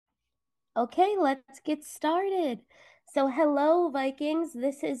Okay, let's get started. So, hello, Vikings.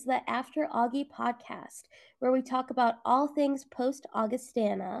 This is the After Augie podcast, where we talk about all things post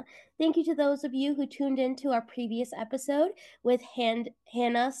Augustana. Thank you to those of you who tuned into our previous episode with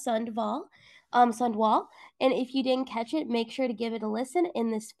Hannah Sundwall. And if you didn't catch it, make sure to give it a listen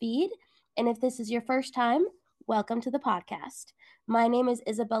in this feed. And if this is your first time, welcome to the podcast. My name is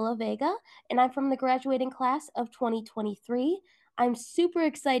Isabella Vega, and I'm from the graduating class of 2023. I'm super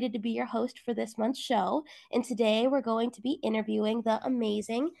excited to be your host for this month's show. And today we're going to be interviewing the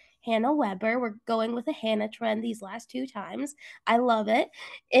amazing Hannah Weber. We're going with a Hannah trend these last two times. I love it.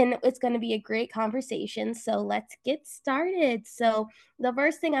 And it's going to be a great conversation. So let's get started. So, the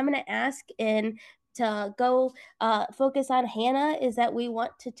first thing I'm going to ask in to go focus on Hannah is that we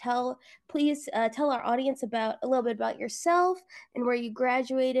want to please tell our audience about a little bit about yourself and where you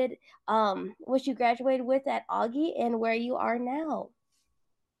graduated, what you graduated with at Augie, and where you are now.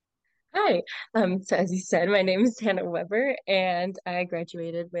 Hi. So as you said, my name is Hannah Weber, and I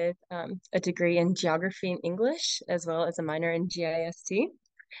graduated with a degree in geography and English, as well as a minor in GIST.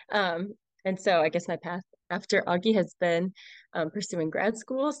 And so I guess my path after Augie has been pursuing grad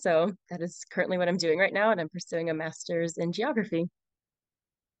school. So that is currently what I'm doing right now, and I'm pursuing a master's in geography.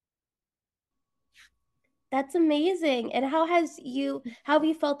 That's amazing. And how have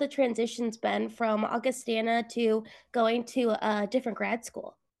you felt the transitions been from Augustana to going to a different grad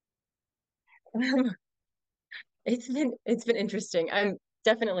school? It's been interesting. I'm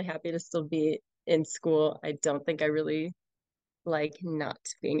definitely happy to still be in school. I don't think I really like not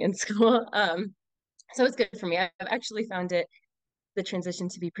being in school. So it's good for me. I've actually found the transition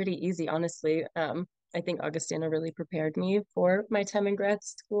to be pretty easy, honestly. I think Augustana really prepared me for my time in grad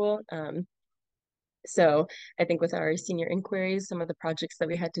school. So I think with our senior inquiries, some of the projects that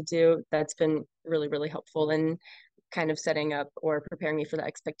we had to do, that's been really, really helpful in kind of setting up or preparing me for the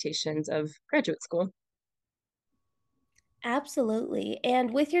expectations of graduate school. Absolutely.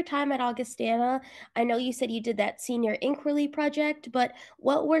 And with your time at Augustana, I know you said you did that senior inquiry project, but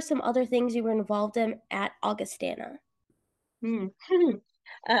what were some other things you were involved in at Augustana? Hmm.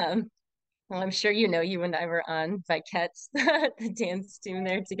 Um, well, I'm sure you know you and I were on Vikets, the dance team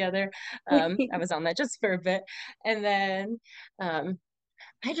there together. I was on that just for a bit. And then um,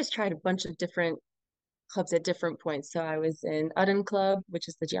 I just tried a bunch of different clubs at different points. So I was in Udden Club, which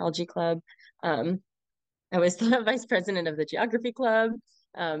is the geology club. Um, I was the vice president of the geography club,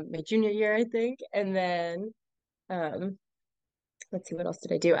 my junior year, I think. And then um, let's see, what else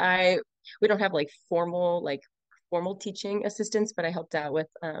did I do? We don't have formal teaching assistants, but I helped out with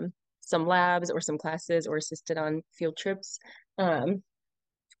some labs or some classes or assisted on field trips. Um,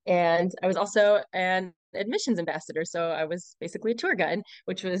 and I was also an admissions ambassador. So I was basically a tour guide,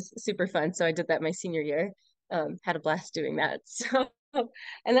 which was super fun. So I did that my senior year. Had a blast doing that. So,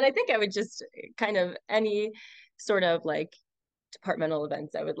 and then I think I would just kind of any sort of like departmental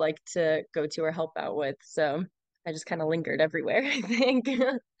events I would like to go to or help out with. So I just kind of lingered everywhere, I think.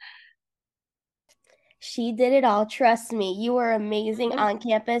 She did it all. Trust me, you were amazing on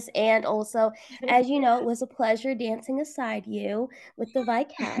campus. And also, as you know, it was a pleasure dancing aside you with the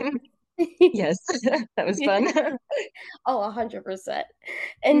Vicats. Yes, that was fun. Oh, 100%.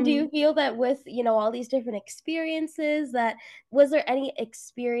 And do you feel that with, all these different experiences that was there any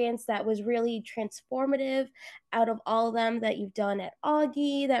experience that was really transformative out of all of them that you've done at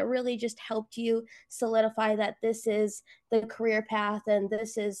Augie that really just helped you solidify that this is the career path and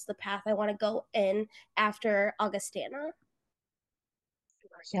this is the path I want to go in after Augustana?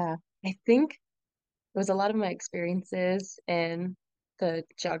 Yeah, I think it was a lot of my experiences in the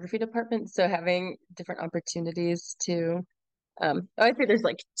geography department. So having different opportunities to, I'd say there's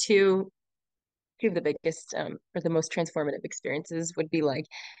like two of the biggest or the most transformative experiences would be like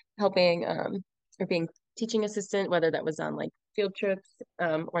helping or being teaching assistant, whether that was on like field trips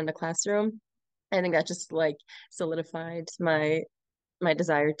or in the classroom. I think that just like solidified my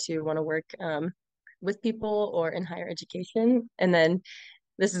desire to want to work with people or in higher education. And then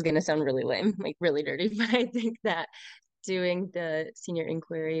this is going to sound really lame, like really dirty, but I think that doing the senior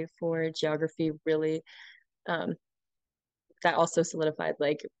inquiry for geography really um, that also solidified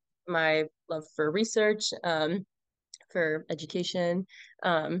like my love for research, for education.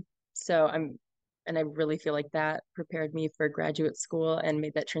 Um, so I'm, and I really feel like that prepared me for graduate school and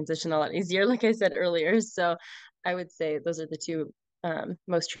made that transition a lot easier, like I said earlier. So I would say those are the two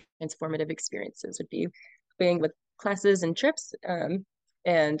most transformative experiences would be being with classes and trips,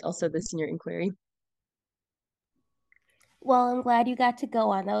 and also the senior inquiry. Well, I'm glad you got to go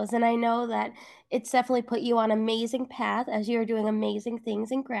on those, and I know that it's definitely put you on an amazing path as you're doing amazing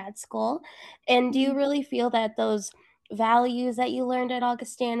things in grad school. And do you really feel that those values that you learned at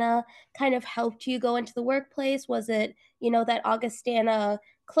Augustana kind of helped you go into the workplace? Was it, that Augustana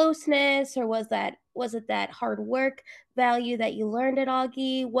closeness, or was it that hard work value that you learned at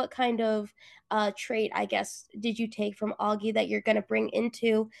Augie? What kind of trait, I guess, did you take from Augie that you're going to bring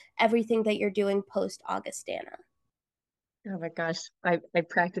into everything that you're doing post Augustana? Oh my gosh, I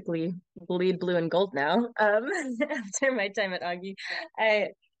practically bleed blue and gold now. After my time at Augie, I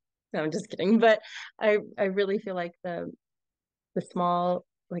no, I'm just kidding, but I really feel like the small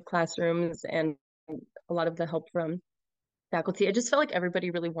like classrooms and a lot of the help from faculty. I just felt like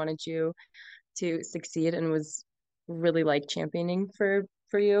everybody really wanted you to succeed and was really like championing for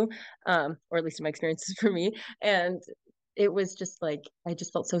you, or at least in my experiences for me. And it was just like I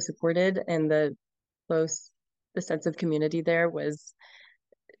just felt so supported, and close the sense of community there was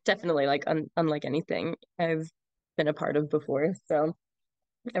definitely like unlike anything I've been a part of before. So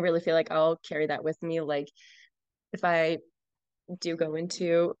I really feel like I'll carry that with me. Like if I do go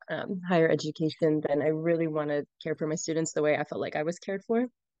into higher education, then I really want to care for my students the way I felt like I was cared for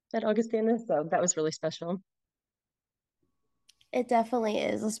at Augustana. So that was really special. It definitely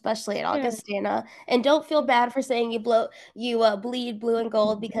is, especially at Yeah, Augustana. And don't feel bad for saying you bleed blue and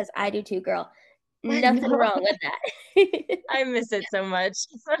gold, because I do too, girl. I Nothing know. wrong with that. I miss it so much.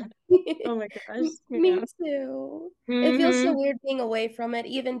 Oh my gosh. Me Yeah. too. It feels so Hmm. weird being away from it,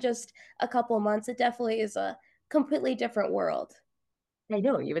 even just a couple months. It definitely is a completely different world. I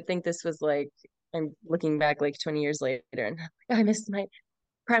know. You would think this was like, I'm looking back like 20 years later and I missed my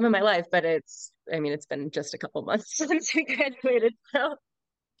prime of my life, but I mean, it's been just a couple months since we graduated. So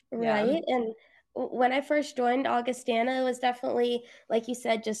yeah. Right, and when I first joined Augustana, it was definitely, like you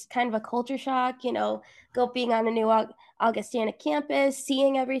said, just kind of a culture shock, go being on a new Augustana campus,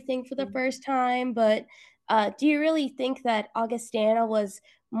 seeing everything for the first time. But do you really think that Augustana was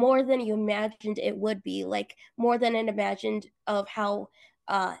more than you imagined it would be, like more than it imagined of how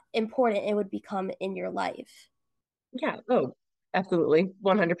important it would become in your life? Yeah. Oh, absolutely.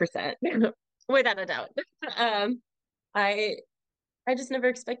 100%. Without a doubt. Um, I I just never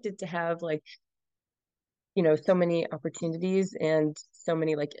expected to have like, so many opportunities and so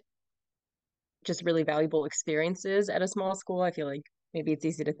many like just really valuable experiences at a small school. I feel like maybe it's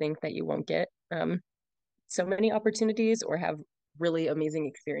easy to think that you won't get so many opportunities or have really amazing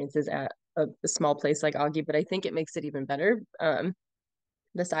experiences at a small place like Augie, but I think it makes it even better.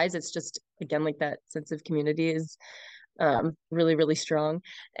 Besides, it's just again like that sense of community is really, really strong.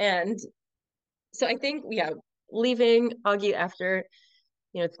 And so I think, yeah, leaving Augie after,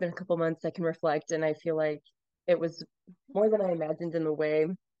 it's been a couple months, I can reflect, and I feel like it was more than I imagined in the way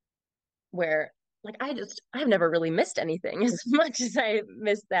where like I've never really missed anything as much as I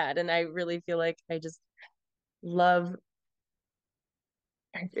missed that. And I really feel like I just love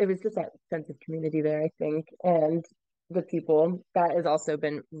it was just that sense of community there, I think. And the people that has also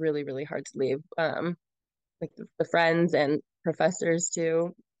been really, really hard to leave. Like the friends and professors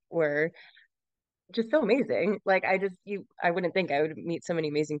too were just so amazing. Like I wouldn't think I would meet so many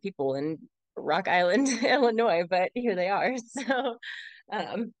amazing people in Rock Island, Illinois, but here they are. So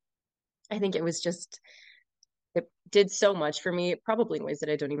um I think it did so much for me, probably in ways that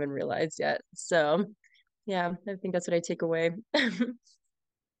I don't even realize yet. So yeah, I think that's what I take away.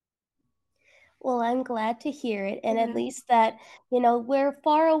 Well, I'm glad to hear it, and at Yeah. least that, we're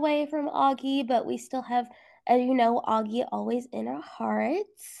far away from Augie, but we still have, Augie always in our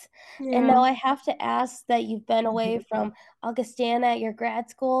hearts. And Yeah. now I have to ask that you've been away from Augustana at your grad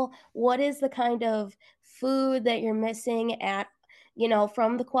school. What is the kind of food that you're missing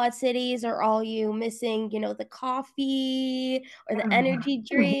from the Quad Cities? Or are you missing, the coffee or the energy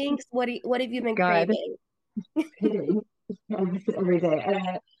drinks? What have you been God, craving? every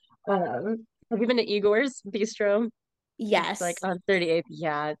day. Have you been to Igor's Bistro? It's like Yes. on 38th.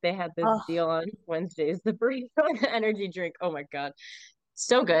 Yeah, they had this Oh, deal on Wednesdays, the burrito and the energy drink. Oh my God,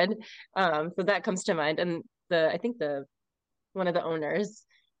 so good. So that comes to mind. And I think the one of the owners,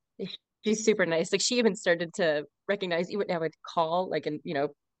 she's super nice. Like she even started to recognize even I would call like and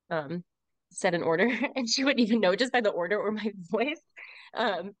um set an order and she wouldn't even know just by the order or my voice.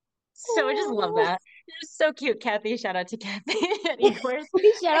 Um so I just love oh. that. It's so cute, Kathy. Shout out to Kathy at Ecorse.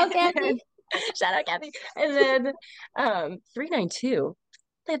 Shout out, And Kathy. then shout out Kathy. And then 392.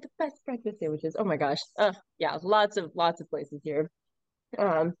 They had the best breakfast sandwiches. Oh my gosh. Yeah, lots of places here.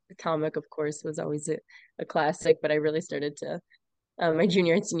 Atomic, of course, was always a classic, but I really started to my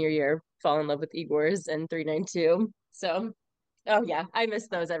junior and senior year fall in love with Igor's and 392. So, oh yeah, I miss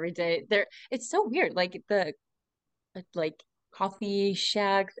those every day. It's so weird. Like the like coffee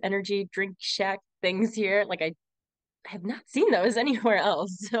shacks, energy drink shack things here. Like I have not seen those anywhere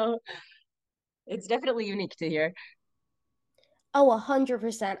else. So it's definitely unique to here. Oh,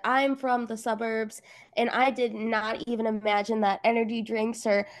 100%. I'm from the suburbs, and I did not even imagine that energy drinks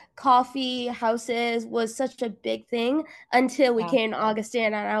or coffee houses was such a big thing until we Yeah. came to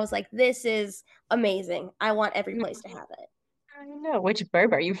Augustana, and I was like, "This is amazing. I want every place to Mhm. have I know. Which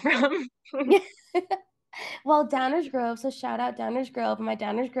burb are you from? it." Well, Downers Grove, so shout out Downers Grove, my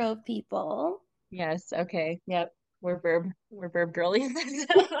Downers Grove people. Yes. Okay. Yep. We're burb girlies.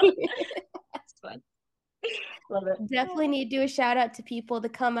 It's fun. Love it. Definitely need to do a shout out to people to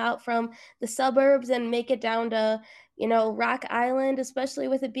come out from the suburbs and make it down to, Rock Island, especially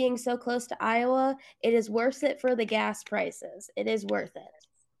with it being so close to Iowa. It is worth it for the gas prices. It is worth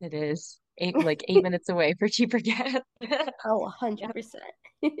It is it. 8 minutes away for cheaper gas. Oh, Yep. 100%.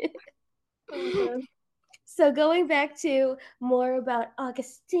 Oh man. So going back to more about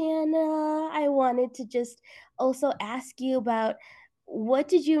Augustana, I wanted to just also ask you about what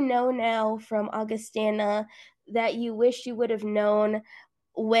did you know now from Augustana that you wish you would have known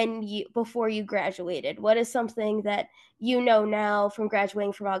when you before you graduated? What is something that you know now from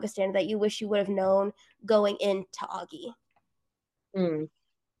graduating from Augustana that you wish you would have known going into Augie? Mm.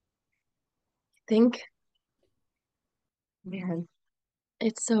 Think, man,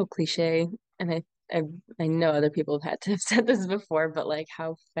 it's so cliche, and I I know other people have had to have said this before, but like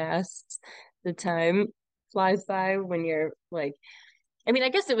how fast the time flies by when you're like, I mean, I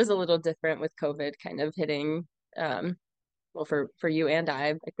guess it was a little different with COVID kind of hitting, well, for you and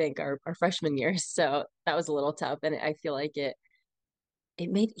I think our freshman years, so that was a little tough, and I feel like it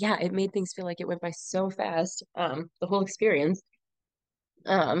made things feel like it went by so fast, the whole experience,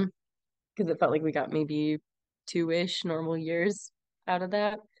 um, because it felt like we got maybe two-ish normal years out of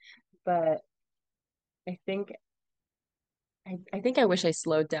that, but I think I think I wish I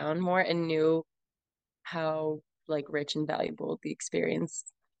slowed down more and knew how like rich and valuable the experience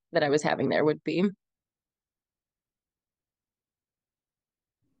that I was having there would be. I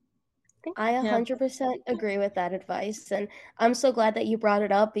think, I yeah. 100% agree with that advice, and I'm so glad that you brought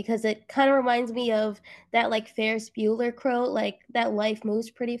it up because it kinda reminds me of that, like, Ferris Bueller quote, like, that life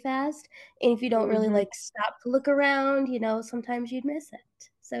moves pretty fast, and if you don't really, Hmm. like, stop to look around, sometimes you'd miss it.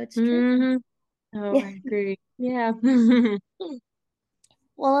 So it's true. Hmm. Oh, I agree. Yeah.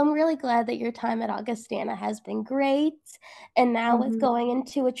 Well, I'm really glad that your time at Augustana has been great, and now with Hmm. going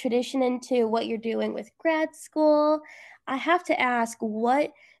into a tradition into what you're doing with grad school, I have to ask,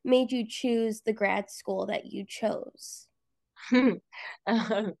 what made you choose the grad school that you chose?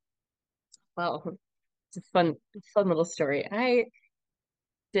 Um, well, it's a fun little story. I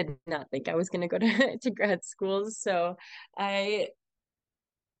did not think I was going to go to to grad school, so I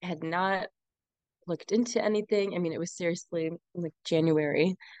had not looked into anything. I mean, it was seriously like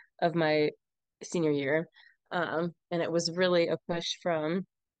January of my senior year. And it was really a push from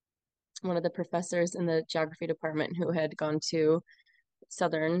one of the professors in the geography department who had gone to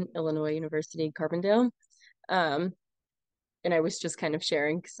Southern Illinois University, Carbondale. Um, and I was just kind of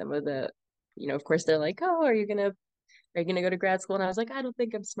sharing some of the, of course they're like, "Oh, are you gonna go to grad school?" And I was like, "I don't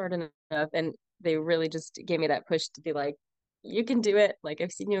think I'm smart enough." And they really just gave me that push to be like, "You can do it. Like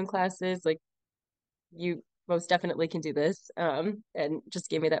I've seen you in classes. Like you most definitely can do this." And just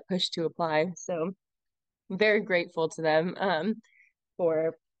gave me that push to apply. So I'm very grateful to them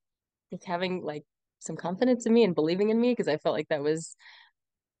for just having like some confidence in me and believing in me because I felt like that was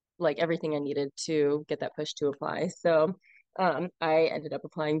like everything I needed to get that push to apply. So I ended up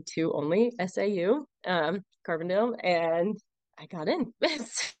applying to only SAU, Carbondale, and I got in.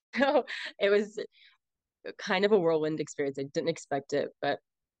 So it was kind of a whirlwind experience. I didn't expect it, but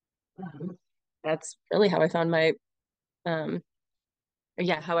um, that's really how I found my um,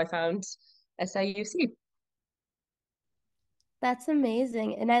 yeah, how I found SIUC. That's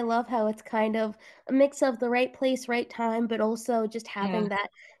amazing, and I love how it's kind of a mix of the right place, right time, but also just Yeah. having that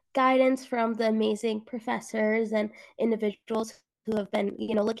guidance from the amazing professors and individuals who have been,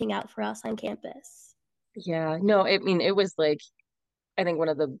 looking out for us on campus. Yeah. No, I mean, it was like, I think one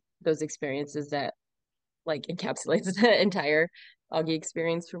of those experiences that like encapsulates the entire Augie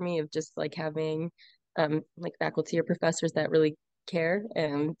experience for me of just like having like faculty or professors that really care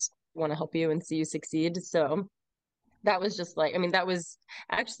and want to help you and see you succeed. So that was just like, I mean, that was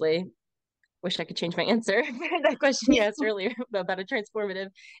actually wish I could change my answer for that question you asked earlier about a transformative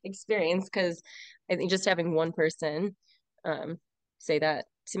experience because I think just having one person um, say that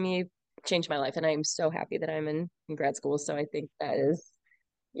to me changed my life, and I am so happy that I'm in grad school. So I think that is,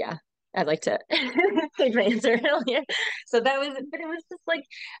 yeah, I'd like to change my answer earlier. So that was, but it was just like,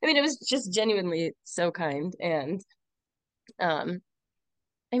 I mean, it was just genuinely so kind, and um,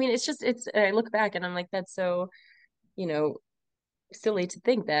 I mean, I look back and I'm like, that's so, you know, silly to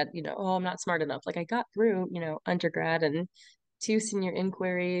think that, oh, I'm not smart enough. Like I got through, undergrad and two senior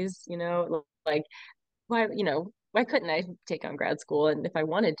inquiries, like why couldn't I take on grad school? And if I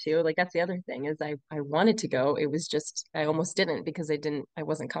wanted to, like that's the other thing is I wanted to go. It was just I almost didn't because I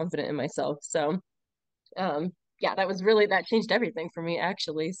wasn't confident in myself. So yeah, that changed everything for me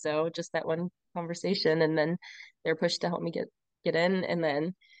actually. So just that one conversation and then they're pushed to help me get in and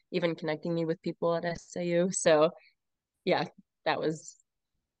then even connecting me with people at SAU. So yeah, that was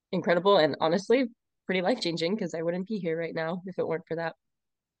incredible and honestly pretty life changing because I wouldn't be here right now if it weren't for that.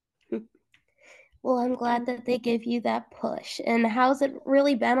 Well, I'm glad that they give you that push. And how's it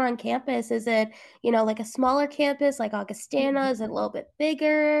really been on campus? Is it, like a smaller campus like Augustana? Is it a little bit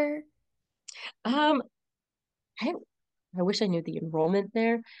bigger? Um, I I wish I knew the enrollment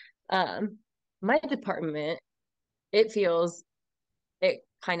there. Um, my department, it feels it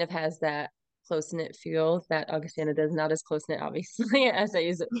kind of has that close knit feel that Augustana does, not as close knit, obviously, as I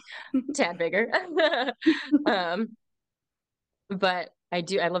use it tad bigger. um, but I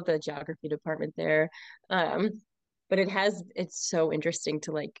love the geography department there. Um, but it's so interesting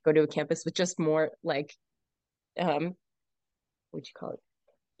to like go to a campus with just more like what you call it?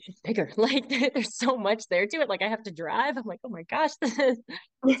 It's just bigger. Like there's so much there to it. Like I have to drive. I'm like, oh my gosh, this is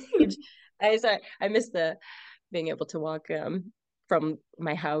huge. I miss the being able to walk from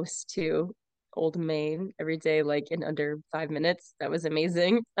my house to Old Main every day, like in under 5 minutes. That was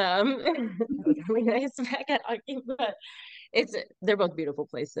amazing. That was really nice back at Augie, but they're both beautiful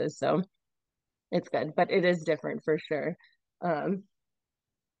places, so it's good. But it is different for sure. Um,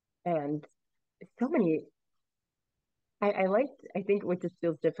 and so many. I think what just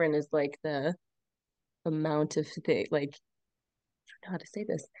feels different is like the amount of thing. Like I don't know how to say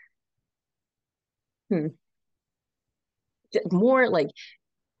this. Hmm. More like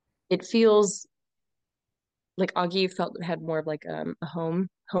it feels like Augie felt had more of like a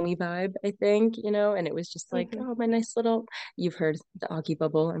homey vibe, I think, and it was just like, Mhm. oh, my nice little you've heard the Augie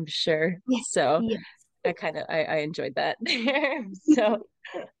bubble, I'm sure. So Yeah. I enjoyed that there. So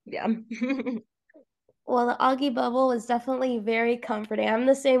yeah. Well, the Augie bubble is definitely very comforting. I'm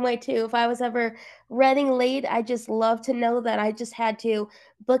the same way too. If I was ever running late, I just love to know that I just had to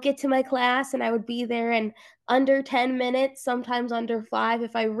book it to my class and I would be there in under 10 minutes, sometimes under 5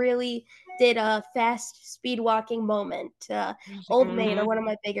 if I really did a fast speed walking moment. Old Maid or Hmm. one of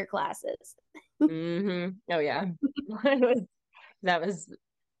my bigger classes. Hmm. Oh yeah. That was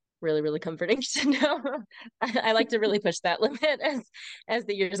really, really comforting to know. I like to really push that limit as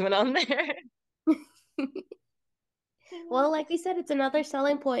the years went on there. Well, like we said, it's another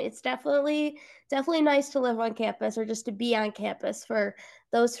selling point. It's definitely nice to live on campus or just to be on campus for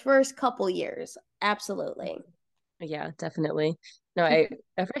those first couple years. Absolutely. Yeah, definitely. No, I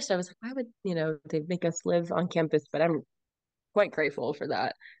at first I was like, why would, they make us live on campus? But I'm quite grateful for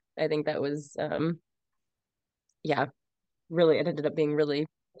that. I think that was yeah, really it ended up being really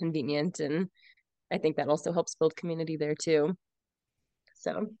convenient and I think that also helps build community there too.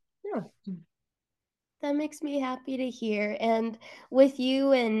 So, yeah. That makes me happy to hear. And with you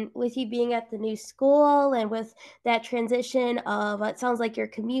being at the new school and with that transition of it sounds like you're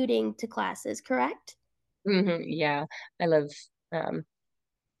commuting to classes, correct? Yeah. I live um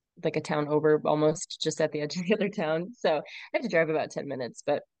like a town over almost just at the edge of the other town. So, I have to drive about 10 minutes,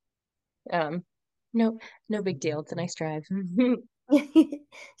 but um no no big deal. It's a nice drive.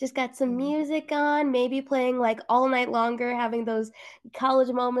 Just got some music on, maybe playing like all night longer, having those college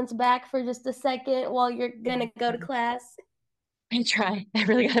moments back for just a second while you're gonna go to class. I try. I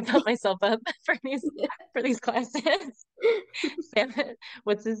really gotta pump myself up for these classes. Sam,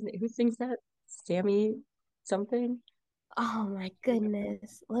 what's his name? Who sings that? Sammy something? Oh my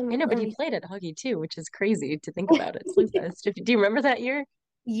goodness. Let I me know, but let he me played at Augie too, which is crazy to think about it. Sleuth Fest. Do you remember that year?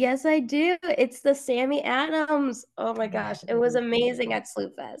 Yes, I do. It's the Sammy Adams. Oh my gosh, it was amazing at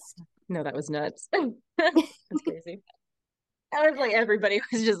Sloot Fest. No, that was nuts. That's crazy. I was like everybody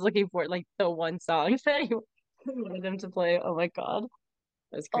was just looking for like the one song that he wanted them to play. Oh my God.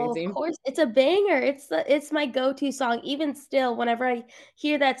 That was Oh, of crazy. course, it's a banger. It's my go-to song. Even still, whenever I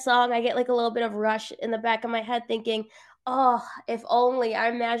hear that song, I get like a little bit of rush in the back of my head thinking, "Oh, if only." I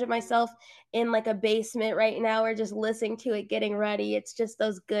imagine myself in like a basement right now or just listening to it getting ready. It's just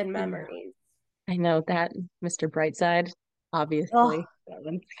those good memories. I know that Mr. Brightside, Oh, obviously, that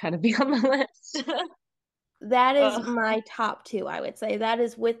one's kind of be on the list. that is Oh, my top 2, I would say. That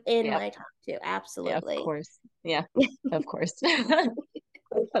is within yeah, my top 2, yeah, of absolutely. course. Yeah, of course.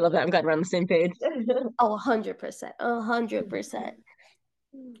 I love that. I'm glad we're on the same page. Oh, 100%, 100%.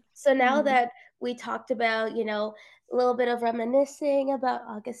 So now that we talked about, a little bit of reminiscing about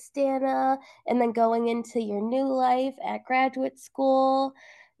Augustana and then going into your new life at graduate school,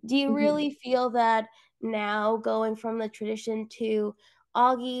 do you really feel that now going from the tradition to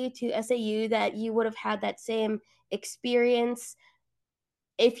Augie to SAU that you would have had that same experience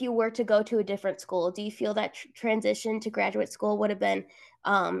if you were to go to a different school? Do you feel that transition to graduate school would have been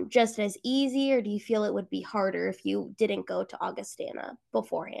just as easy, or do you feel it would be harder if you didn't go to Augustana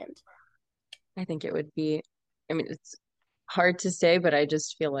beforehand? I think it would be, I mean, it's hard to say, but I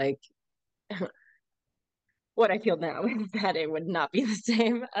just feel like what I feel now is that it would not be the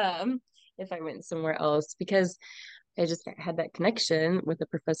same if I went somewhere else because I just had that connection with a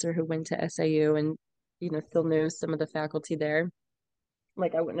professor who went to SIU and, still knew some of the faculty there.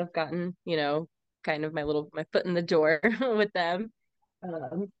 Like I wouldn't have gotten, kind of my foot in the door with them.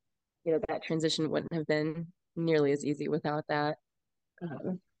 Um, that transition wouldn't have been nearly as easy without that.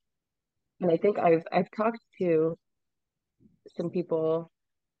 Um, and I think I've talked to some people,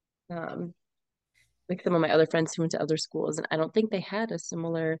 um, like some of my other friends who went to other schools, and I don't think they had a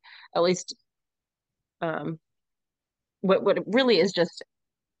similar, at least um, what it really is just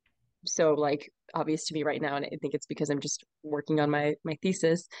so like obvious to me right now, and I think it's because I'm just working on my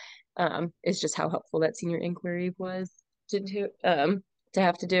thesis, is just how helpful that senior inquiry was to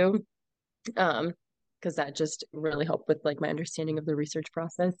have to do. Um, because that just really helped with like my understanding of the research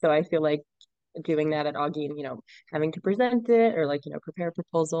process. So I feel like doing that at Augie and, having to present it or like, prepare a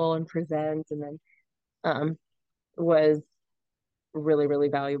proposal and present and then um was really, really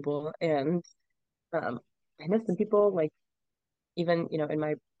valuable. And um I know some people like even, in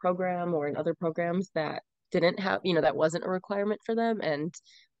my program or in other programs that didn't have, that wasn't a requirement for them. And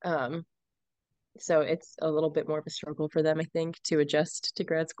um so it's a little bit more of a struggle for them, I think, to adjust to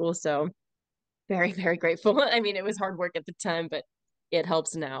grad school. So very, very grateful. I mean, it was hard work at the time, but it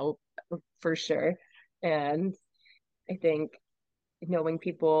helps now for sure. And I think knowing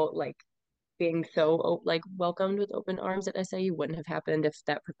people like being so like welcomed with open arms at SIU wouldn't have happened if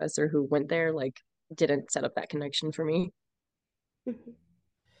that professor who went there like didn't set up that connection for me. Mhm.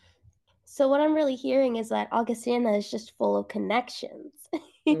 So what I'm really hearing is that Augustana is just full of connections.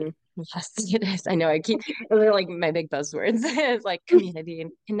 Mm, yes, it is. I know. They're like my big buzzwords. It's like community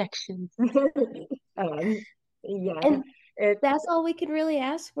and connections. Um, yeah, And it's that's all we could really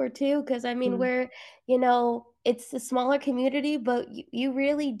ask for too, because I mean, mm, it's a smaller community, but you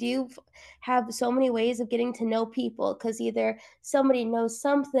really do have so many ways of getting to know people because either somebody knows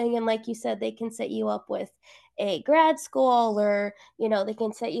something, and like you said, they can set you up with a grad school, or they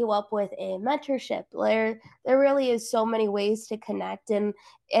can set you up with a mentorship. There really is so many ways to connect, and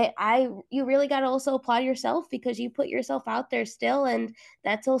you really got to also applaud yourself because you put yourself out there still, and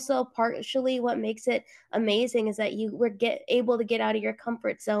that's also partially what makes it amazing is that you were get able to get out of your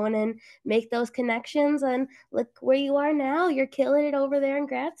comfort zone and make those connections, and look where you are now. You're killing it over there in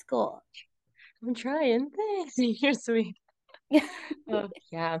grad school. I'm trying. Thanks. You're sweet. Oh,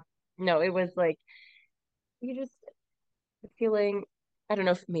 yeah. No, it was like you just feeling, I don't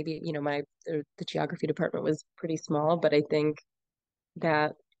know if maybe, the geography department was pretty small, but I think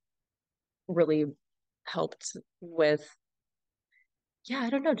that really helped with, yeah, I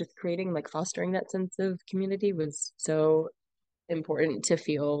don't know, just creating like fostering that sense of community was so important to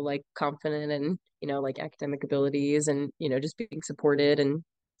feel like confident and, like academic abilities and, just being supported and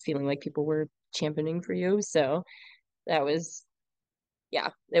feeling like people were championing for you. So that was, yeah,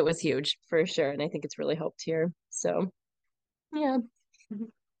 it was huge for sure. And I think it's really helped here. So, yeah.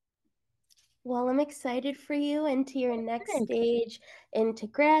 Well, I'm excited for you into your next Thanks. stage into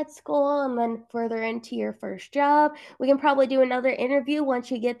grad school and then further into your first job. We can probably do another interview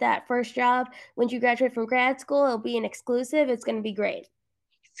once you get that first job. Once you graduate from grad school, it'll be an exclusive. It's going to be great.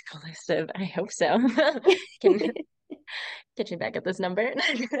 Exclusive. I hope so. Can get you back at this number.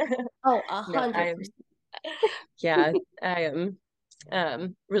 Oh, a No, hundred I'm, percent. yeah, I am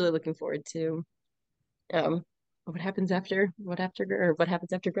really looking forward to um what happens after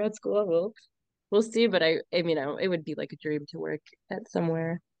grad school. We'll see, but it would be like a dream to work at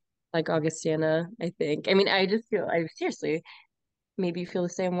somewhere like Augustana, I think. I mean, I seriously maybe feel the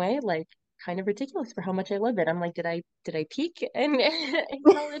same way, like kind of ridiculous for how much I love it. I'm like, did I peak in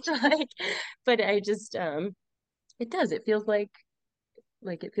college? Like, but I just it does. It feels like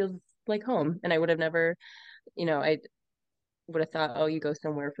it feels like home. And I would have never, I would have thought, oh, you go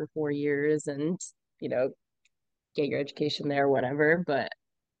somewhere for 4 years and, you know, get your education there, whatever. But,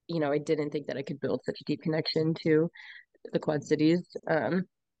 I didn't think that I could build such a deep connection to the Quad Cities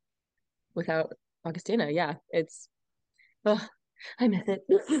without Augustina. Yeah, oh, I miss it.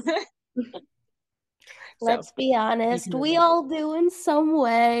 So Let's be you honest, can we relate. all do in some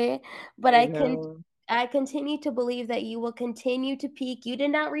way, but I I can know. I continue to believe that you will continue to peak. You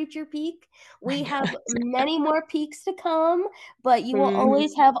did not reach your peak. My We have God. many more peaks to come, but you will Mhm.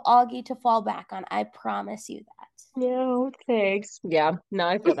 always have Augie to fall back on. I promise you that. No, thanks. Yeah, no,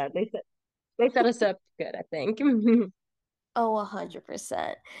 I feel that. They set us up good, I think. Oh,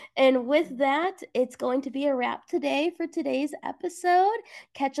 100%. And with that, it's going to be a wrap today for today's episode.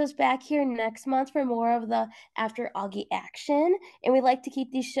 Catch us back here next month for more of the After Augie action. And we like to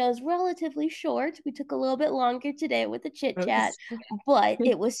keep these shows relatively short. We took a little bit longer today with the chit chat, Oops. but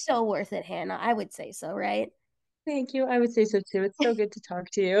it was so worth it, Hannah. I would say so, right? Thank you. I would say so too. It's so good to talk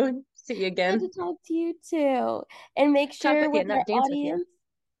to you. See you Good again. to talk to you too. And make Talk sure with you, with not our dance with you. audience,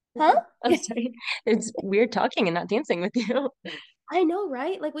 huh? I'm sorry. It's weird talking and not dancing with you. I know,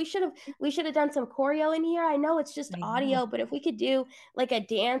 right? Like we should have done some choreo in here. I know it's just I know. audio, but if we could do like a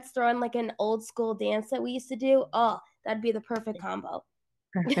dance, throw in like an old school dance that we used to do, oh, that'd be the perfect combo.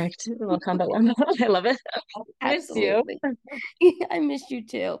 Perfect. Little combo one. I love it. Miss you. Absolutely. I missed you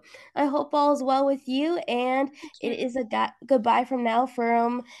too. I hope all is well with you, and Thank it you. is a goodbye from now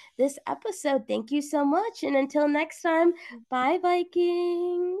from this episode. Thank you so much, and until next time, bye,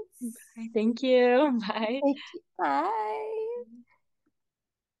 Vikings. Bye. Thank you. Bye. Thank you. Bye.